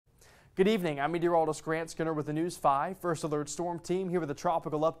Good evening. I'm meteorologist Grant Skinner with the News 5 First Alert Storm Team here with a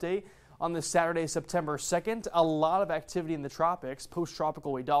tropical update on this Saturday, September 2nd. A lot of activity in the tropics.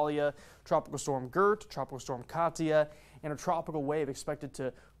 Post-tropical IDALIA, tropical storm GERT, tropical storm KATIA, and a tropical wave expected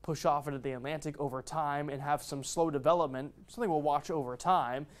to push off into the Atlantic over time and have some slow development, something we'll watch over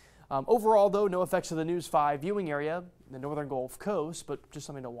time. Overall, though, no effects to the News 5 viewing area, the northern Gulf Coast, but just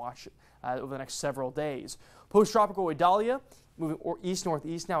something to watch over the next several days. Post-tropical IDALIA moving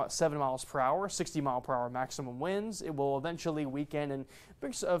east-northeast now at 7 miles per hour, 60-mile-per-hour maximum winds. It will eventually weaken and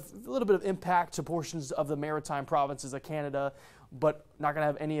bring a little bit of impact to portions of the maritime provinces of Canada, but not going to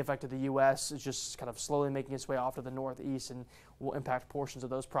have any effect to the U.S. It's just kind of slowly making its way off to the northeast and will impact portions of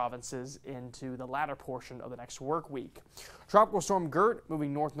those provinces into the latter portion of the next work week. Tropical storm GERT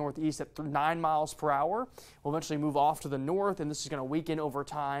moving north-northeast at 9 miles per hour will eventually move off to the north, and this is going to weaken over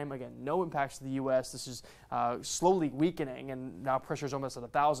time. Again, no impacts to the U.S. This is slowly weakening, and now pressure is almost at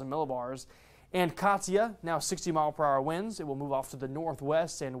 1,000 millibars. And KATIA, now 60-mile-per-hour winds. It will move off to the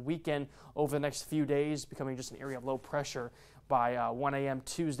northwest and weaken over the next few days, becoming just an area of low pressure by 1 a.m.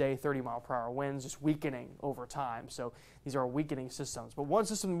 Tuesday. 30-mile-per-hour winds, just weakening over time. So these are weakening systems. But one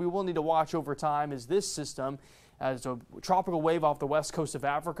system we will need to watch over time is this system. As a tropical wave off the west coast of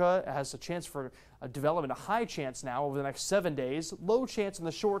Africa, it has a chance for a development, a high chance now over the next 7 days. Low chance in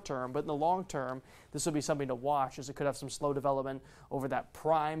the short term, but in the long term, this will be something to watch as it could have some slow development over that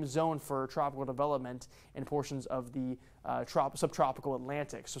prime zone for tropical development in portions of the subtropical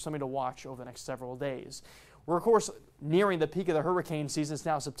Atlantic. So something to watch over the next several days. We're, of course, nearing the peak of the hurricane season. It's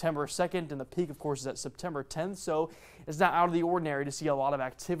now September 2nd, and the peak, of course, is at September 10th. So it's not out of the ordinary to see a lot of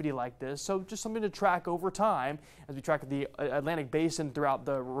activity like this. So just something to track over time as we track the Atlantic Basin throughout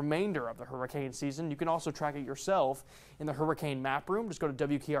the remainder of the hurricane season. You can also track it yourself in the hurricane map room. Just go to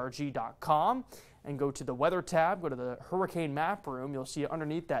WKRG.com and go to the weather tab. Go to the hurricane map room. You'll see it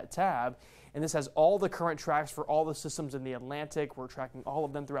underneath that tab. And this has all the current tracks for all the systems in the Atlantic. We're tracking all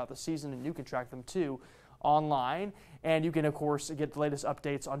of them throughout the season, and you can track them too online, and you can, of course, get the latest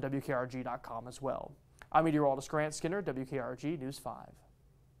updates on WKRG.com as well. I'm meteorologist Grant Skinner, WKRG News 5.